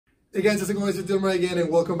Hey guys, how's it going? It's Dilmer again and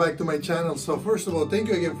welcome back to my channel. So first of all, thank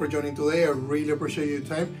you again for joining today. I really appreciate your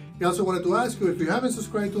time. I also wanted to ask you, if you haven't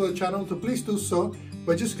subscribed to the channel, to please do so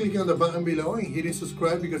by just clicking on the button below and hitting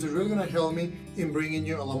subscribe, because it's really going to help me in bringing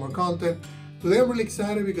you a lot more content. Today I'm really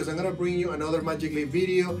excited because I'm going to bring you another Magic Leap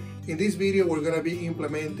video. In this video we're going to be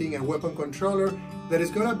implementing a weapon controller that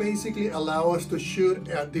is going to basically allow us to shoot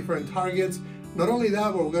at different targets. Not only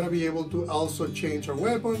that, but we're going to be able to also change our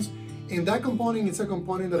weapons. And that component is a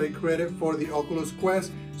component that I created for the Oculus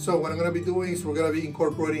Quest. So what I'm going to be doing is we're going to be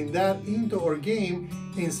incorporating that into our game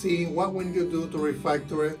and seeing what we need to do to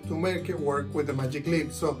refactor it to make it work with the Magic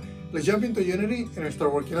Leap. So let's jump into Unity and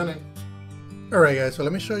start working on it. Alright guys, so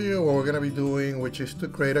let me show you what we're going to be doing, which is to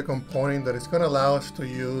create a component that is going to allow us to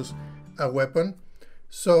use a weapon.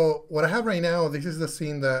 So what I have right now, this is the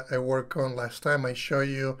scene that I worked on last time. I showed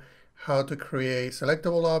you how to create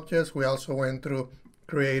selectable objects. We also went through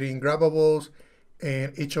creating grabbables,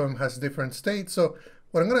 and each of them has different states. So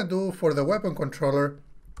what I'm going to do for the weapon controller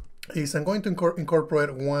is I'm going to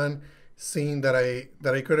incorporate one scene that I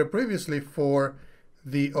created previously for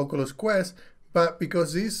the Oculus Quest, but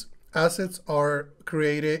because these assets are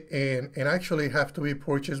created and actually have to be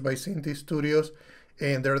purchased by Cinti Studios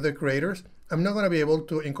and they're the creators, I'm not going to be able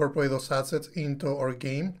to incorporate those assets into our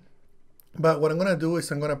game. But what I'm going to do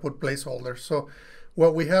is I'm going to put placeholders. So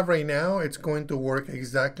what we have right now, it's going to work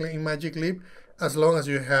exactly in Magic Leap as long as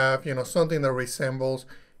you have, something that resembles,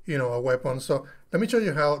 a weapon. So let me show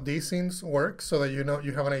you how these things work so that you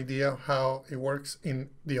have an idea of how it works in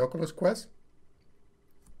the Oculus Quest.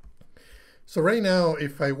 So right now,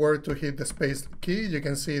 if I were to hit the space key, you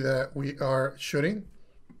can see that we are shooting,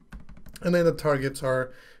 and then the targets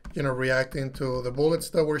are, reacting to the bullets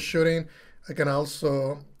that we're shooting. I could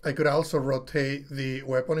also rotate the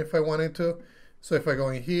weapon if I wanted to. So if I go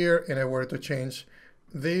in here and I were to change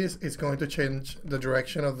this, it's going to change the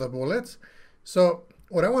direction of the bullets. So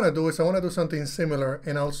what I want to do is I want to do something similar,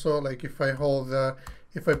 and also, like, if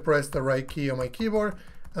I press the right key on my keyboard,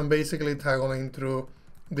 I'm basically toggling through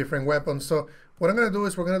different weapons. So what I'm going to do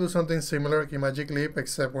is we're going to do something similar in Magic Leap,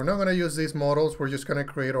 except we're not going to use these models. We're just going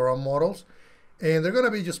to create our own models, and they're going to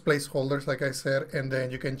be just placeholders, like I said, and then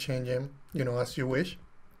you can change them, as you wish.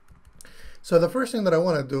 So the first thing that I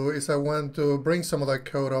want to do is I want to bring some of that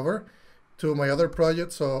code over to my other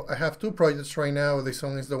project. So I have two projects right now. This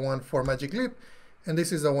one is the one for Magic Leap, and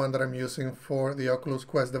this is the one that I'm using for the Oculus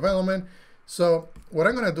Quest development. So what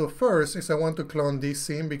I'm going to do first is I want to clone this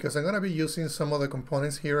scene because I'm going to be using some of the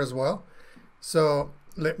components here as well. So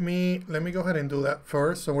let me go ahead and do that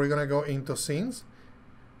first. So we're going to go into scenes.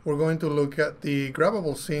 We're going to look at the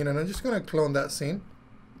grabbable scene, and I'm just going to clone that scene.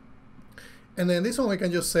 And then this one we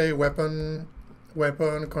can just say weapon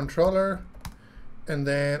controller, and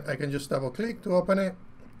then I can just double click to open it.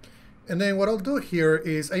 And then what I'll do here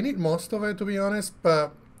is I need most of it, to be honest,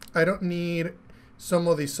 but I don't need some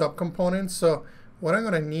of the subcomponents. So what I'm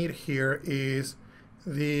going to need here is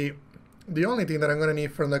the only thing that I'm going to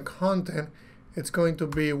need from the content. It's going to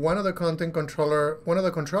be one of the controller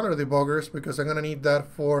debuggers, because I'm going to need that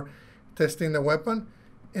for testing the weapon.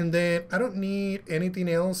 And then I don't need anything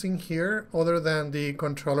else in here other than the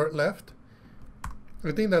controller left.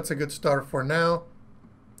 I think that's a good start for now.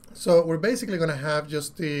 So we're basically going to have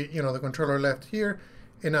just the the controller left here,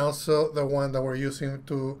 and also the one that we're using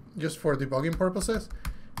just for debugging purposes.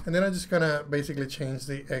 And then I'm just going to basically change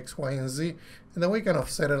the X, Y, and Z, and then we can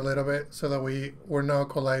offset it a little bit so that we're now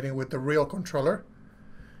colliding with the real controller.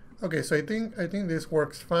 Okay, so I think this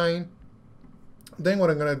works fine. Then what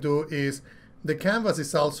I'm going to do is the canvas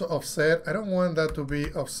is also offset. I don't want that to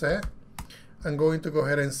be offset. I'm going to go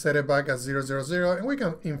ahead and set it back at 0, 0, 0, and we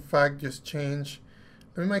can in fact just change.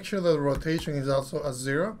 Let me make sure that the rotation is also at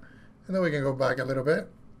 0, and then we can go back a little bit.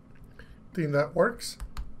 I think that works.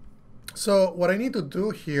 So what I need to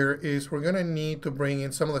do here is we're going to need to bring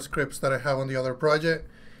in some of the scripts that I have on the other project,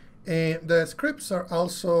 and the scripts are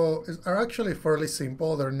actually fairly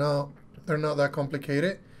simple. They're not that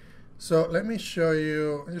complicated. So let me show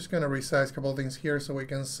you. I'm just going to resize a couple of things here so we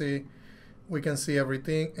can see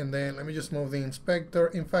everything. And then let me just move the inspector.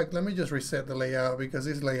 In fact, let me just reset the layout, because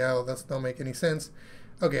this layout does not make any sense.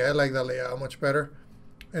 Okay, I like that layout much better.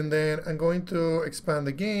 And then I'm going to expand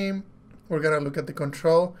the game. We're going to look at the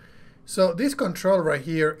control. So this control right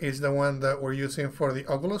here is the one that we're using for the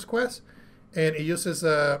Oculus Quest, and it uses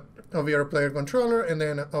a VR player controller and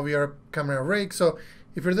then a VR camera rig. So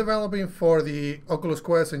if you're developing for the Oculus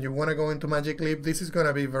Quest and you want to go into Magic Leap, this is going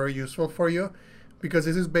to be very useful for you, because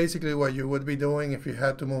this is basically what you would be doing if you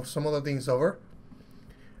had to move some of the things over.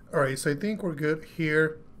 All right, so I think we're good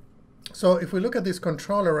here. So if we look at this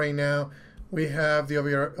controller right now, We have the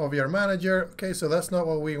OVR manager. Okay, so that's not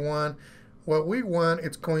what we want. What we want,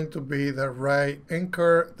 it's going to be the right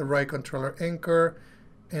anchor, the right controller anchor.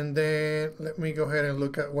 And then let me go ahead and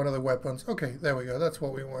look at one of the weapons. Okay, there we go. That's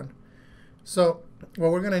what we want. So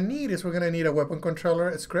what we're going to need is we're going to need a weapon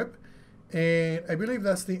controller script. And I believe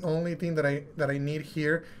that's the only thing that I need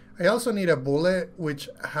here. I also need a bullet which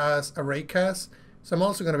has a raycast. So I'm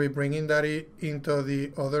also going to be bringing that into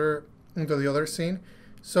the other scene.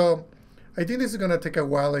 So I think this is going to take a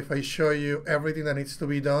while if I show you everything that needs to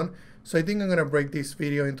be done. So I think I'm going to break this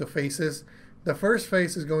video into phases. The first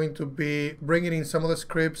phase is going to be bringing in some of the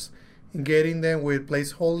scripts and getting them with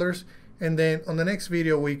placeholders. And then on the next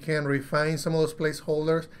video, we can refine some of those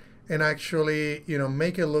placeholders and actually,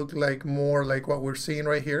 make it look like more like what we're seeing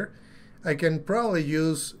right here. I can probably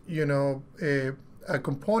use, a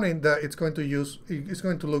component that it's going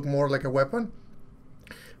to look more like a weapon.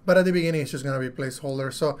 But at the beginning, it's just going to be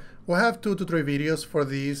placeholder. So we'll have 2 to 3 videos for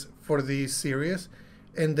these series.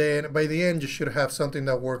 And then by the end, you should have something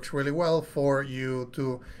that works really well for you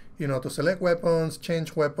to, to select weapons,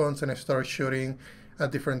 change weapons, and start shooting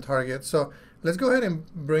at different targets. So let's go ahead and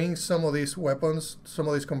bring some of these weapons, some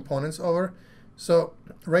of these components over. So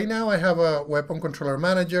right now I have a weapon controller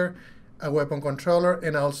manager, a weapon controller,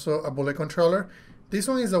 and also a bullet controller. This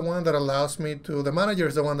one is the one that allows me to, the manager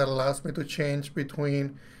is the one that allows me to change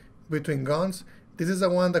between guns. This is the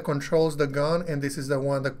one that controls the gun, and this is the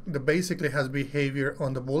one that basically has behavior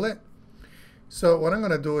on the bullet. So what I'm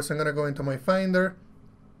going to do is I'm going to go into my Finder,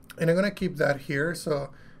 and I'm going to keep that here.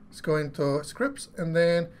 So let's go into Scripts, and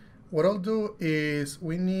then what I'll do is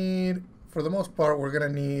we need, for the most part, we're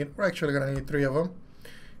actually going to need 3 of them.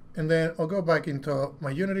 And then I'll go back into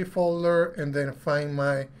my Unity folder and then find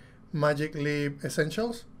my Magic Leap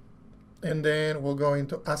Essentials. And then we'll go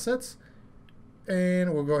into Assets.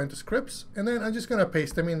 And we'll go into Scripts, and then I'm just going to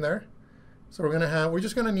paste them in there. So we're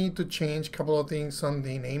just going to need to change a couple of things on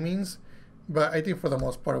the namings, but I think for the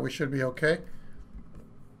most part we should be okay.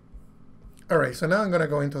 All right, so now I'm going to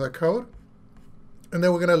go into the code, and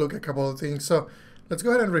then we're going to look at a couple of things. So let's go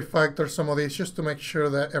ahead and refactor some of these just to make sure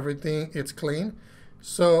that everything is clean.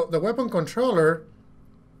 So the weapon controller,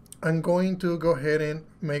 I'm going to go ahead and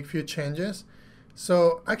make a few changes.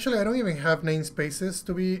 So actually, I don't even have namespaces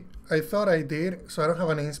to be. I thought I did, so I don't have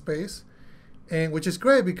a namespace, and which is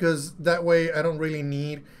great because that way I don't really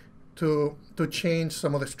need to change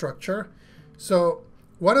some of the structure. So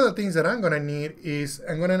one of the things that I'm going to need is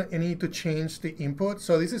I'm going to need to change the input.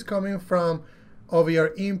 So this is coming from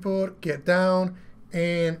OVR input, get down,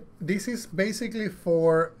 and this is basically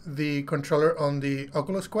for the controller on the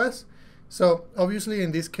Oculus Quest. So obviously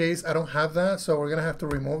in this case I don't have that, so we're going to have to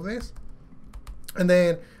remove this. And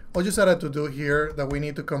then I'll just add a to-do here that we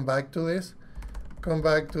need to come back to this. Come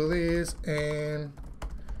back to this and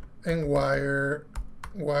wire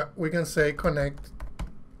what we can say connect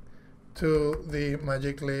to the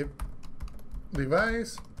Magic Leap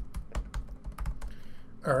device.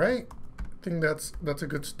 All right, I think that's a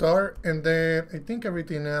good start. And then I think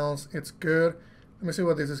everything else it's good. Let me see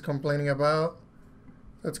what this is complaining about.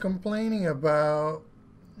 It's complaining about,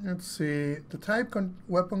 let's see, the type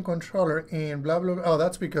weapon controller in blah, blah, blah. Oh,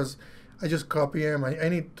 that's because I just copy them. I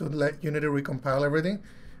need to let Unity recompile everything.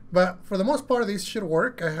 But for the most part, this should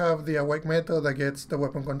work. I have the awake method that gets the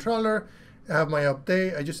weapon controller. I have my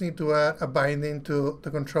update. I just need to add a binding to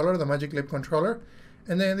the controller, the Magic Leap controller.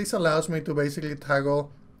 And then this allows me to basically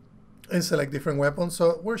toggle and select different weapons.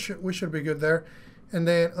 So we should be good there. And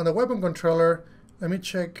then on the weapon controller, let me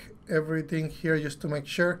check everything here just to make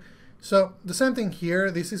sure. So the same thing here.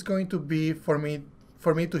 This is going to be for me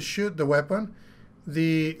to shoot the weapon.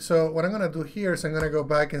 So what I'm going to do here is I'm going to go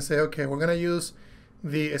back and say, okay, we're going to use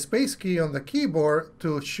the space key on the keyboard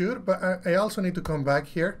to shoot, but I also need to come back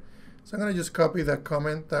here. So I'm going to just copy that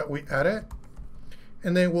comment that we added,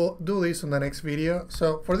 and then we'll do this on the next video.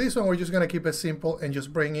 So for this one, we're just going to keep it simple and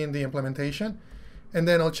just bring in the implementation, and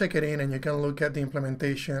then I'll check it in, and you can look at the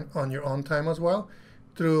implementation on your own time as well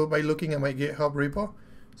by looking at my GitHub repo.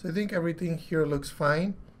 So I think everything here looks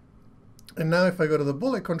fine. And now if I go to the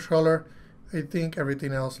bullet controller, I think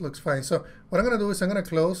everything else looks fine. So what I'm going to do is I'm going to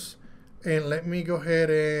close, and let me go ahead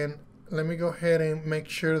and make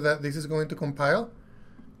sure that this is going to compile.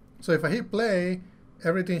 So if I hit play,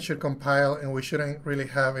 everything should compile and we shouldn't really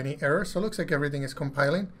have any errors. So it looks like everything is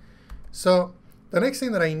compiling. So the next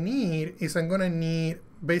thing that I need is I'm going to need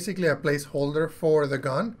basically a placeholder for the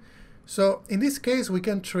gun. So in this case, we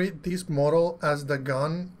can treat this model as the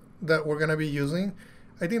gun that we're going to be using.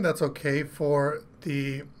 I think that's okay for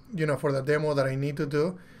the for the demo that I need to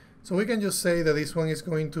do. So we can just say that this one is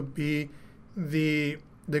going to be the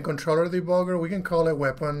controller debugger. We can call it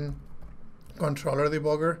weapon controller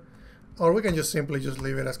debugger, or we can just simply just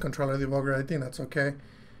leave it as controller debugger. I think that's okay.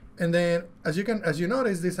 And then as you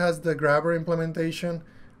notice, this has the grabber implementation.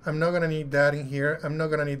 I'm not gonna need that in here. I'm not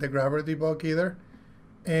gonna need the grabber debug either.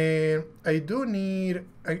 And I don't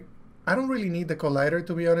really need the collider,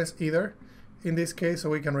 to be honest, either in this case, so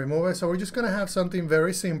we can remove it. So we're just gonna have something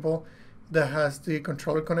very simple that has the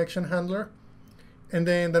controller connection handler. And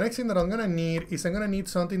then the next thing that I'm gonna need is I'm gonna need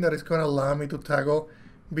something that is gonna allow me to toggle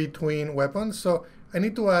between weapons. So I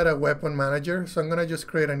need to add a weapon manager. So I'm gonna just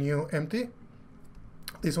create a new empty.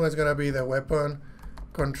 This one is gonna be the weapon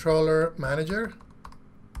controller manager.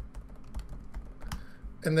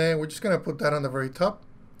 And then we're just gonna put that on the very top.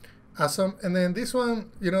 Awesome. And then this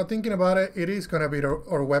one, thinking about it, it is gonna be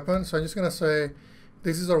our weapon. So I'm just gonna say,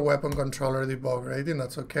 this is our weapon controller debugger. I think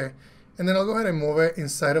that's okay. And then I'll go ahead and move it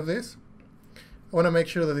inside of this. I wanna make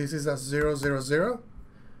sure that this is at 0, 0, 0.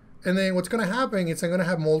 And then what's gonna happen is I'm gonna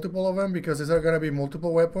have multiple of them because these are gonna be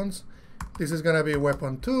multiple weapons. This is gonna be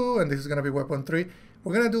weapon 2, and this is gonna be weapon 3.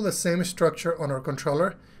 We're gonna do the same structure on our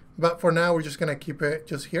controller, but for now we're just gonna keep it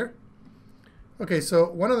just here. Okay, so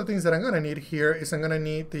one of the things that I'm gonna need here is I'm gonna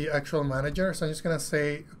need the actual manager. So I'm just gonna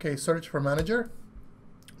say, okay, search for manager,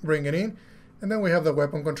 bring it in, and then we have the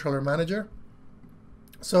weapon controller manager.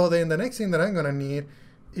 So then the next thing that I'm gonna need,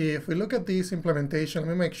 if we look at this implementation, let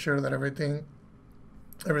me make sure that everything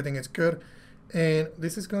is good. And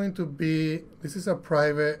this is going to be, this is a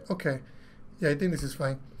private, okay. Yeah, I think this is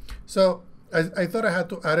fine. So I thought I had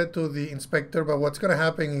to add it to the inspector, but what's gonna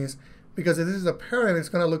happen is, because this is a parent, it's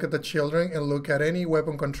going to look at the children and look at any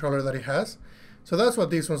weapon controller that it has. So that's what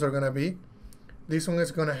these ones are going to be. This one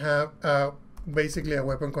is going to have basically a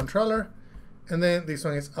weapon controller. And then this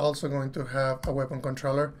one is also going to have a weapon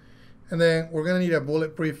controller. And then we're going to need a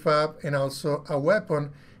bullet prefab and also a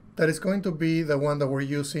weapon that is going to be the one that we're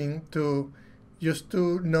using to just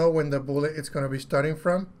to know when the bullet is going to be starting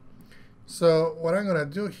from. So what I'm going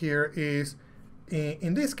to do here is,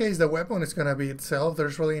 in this case, the weapon is going to be itself.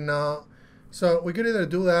 There's really no, so we could either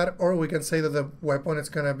do that, or we can say that the weapon is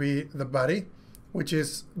going to be the body, which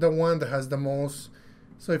is the one that has the most.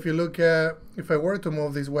 So if you look at, if I were to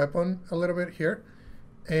move this weapon a little bit here,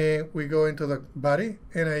 and we go into the body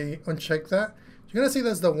and I uncheck that, you're going to see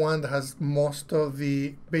that's the one that has most of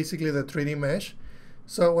the, basically the 3D mesh.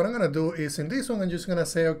 So what I'm going to do is, in this one, I'm just going to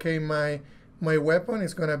say, okay, my weapon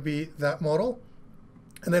is going to be that model.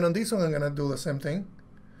 And then on this one, I'm going to do the same thing.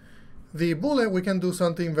 The bullet, we can do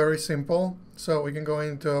something very simple. So we can go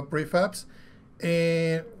into prefabs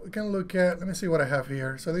and we can look at, let me see what I have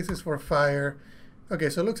here. So this is for fire. Okay,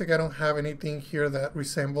 so it looks like I don't have anything here that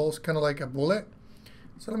resembles kind of like a bullet.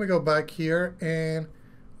 So let me go back here, and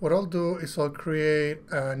what I'll do is I'll create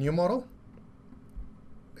a new model.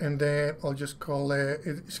 And then I'll just call it,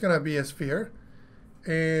 it's going to be a sphere.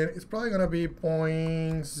 And it's probably going to be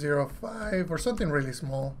 0.05 or something really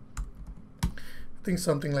small. I think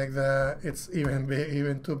something like that. It's even big,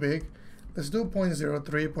 even too big. Let's do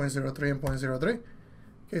 0.03, 0.03, and 0.03.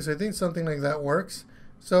 Okay, so I think something like that works.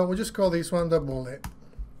 So we'll just call this one the bullet.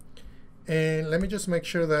 And let me just make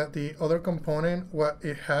sure that the other component, what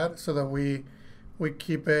it had, so that we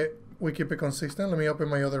keep it consistent. Let me open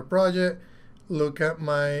my other project, look at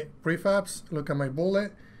my prefabs, look at my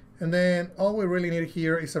bullet. And then all we really need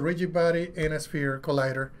here is a rigid body and a sphere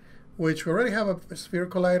collider, which we already have a sphere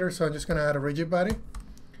collider, so I'm just gonna add a rigid body.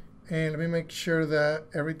 And let me make sure that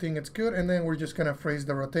everything is good, and then we're just gonna freeze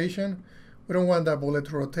the rotation. We don't want that bullet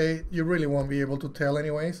to rotate. You really won't be able to tell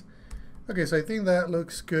anyways. Okay, so I think that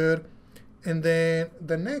looks good. And then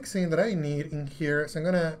the next thing that I need in here is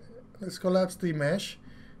let's collapse the mesh,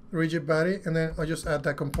 rigid body, and then I'll just add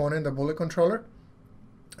that component, the bullet controller.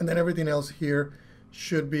 And then everything else here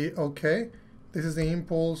should be okay. This is the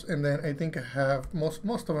impulse, and then I think I have most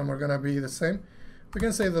of them are gonna be the same. We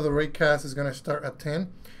can say that the rate cast is gonna start at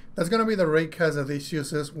 10. That's gonna be the rate cast that this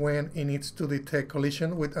uses when it needs to detect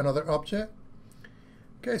collision with another object.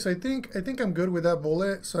 Okay, so I think I'm good with that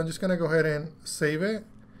bullet. So I'm just gonna go ahead and save it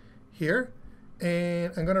here,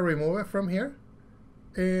 and I'm gonna remove it from here.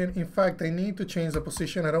 And in fact, I need to change the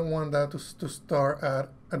position. I don't want that to start at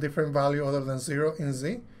a different value other than 0 in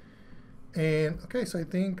Z. And okay, so I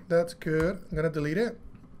think that's good. I'm gonna delete it.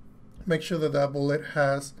 Make sure that that bullet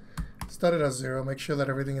has started at 0. Make sure that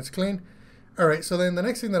everything is clean. All right, so then the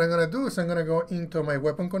next thing that I'm gonna do is I'm gonna go into my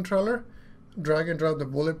weapon controller, drag and drop the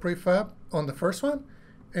bullet prefab on the first one,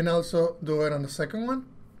 and also do it on the second one.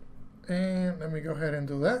 And let me go ahead and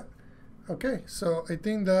do that. Okay, so I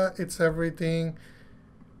think that it's everything.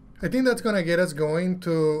 I think that's gonna get us going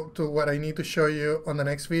to what I need to show you on the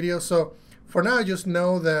next video. So for now, just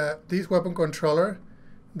know that this weapon controller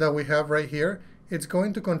that we have right here it's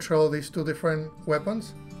going to control these two different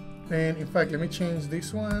weapons. And in fact, let me change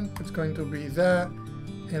this one. It's going to be that.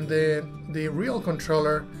 And then the real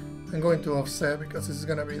controller, I'm going to offset because this is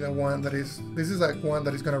going to be the one that is, this is like one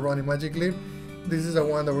that is going to run in Magic Leap. This is the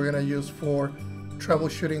one that we're going to use for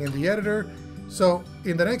troubleshooting in the editor. So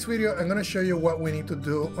in the next video, I'm going to show you what we need to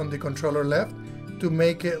do on the controller left to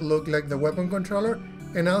make it look like the weapon controller,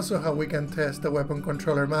 and also how we can test the weapon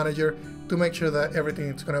controller manager to make sure that everything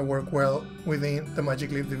is going to work well within the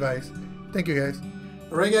Magic Leap device. Thank you guys.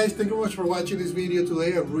 Alright guys, thank you very much for watching this video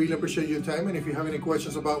today. I really appreciate your time, and if you have any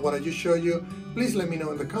questions about what I just showed you, please let me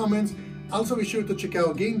know in the comments. Also be sure to check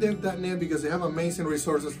out gamedev.net because they have amazing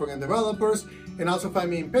resources for game developers, and also find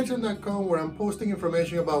me in patreon.com where I'm posting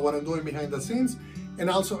information about what I'm doing behind the scenes and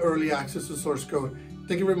also early access to source code.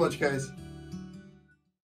 Thank you very much guys.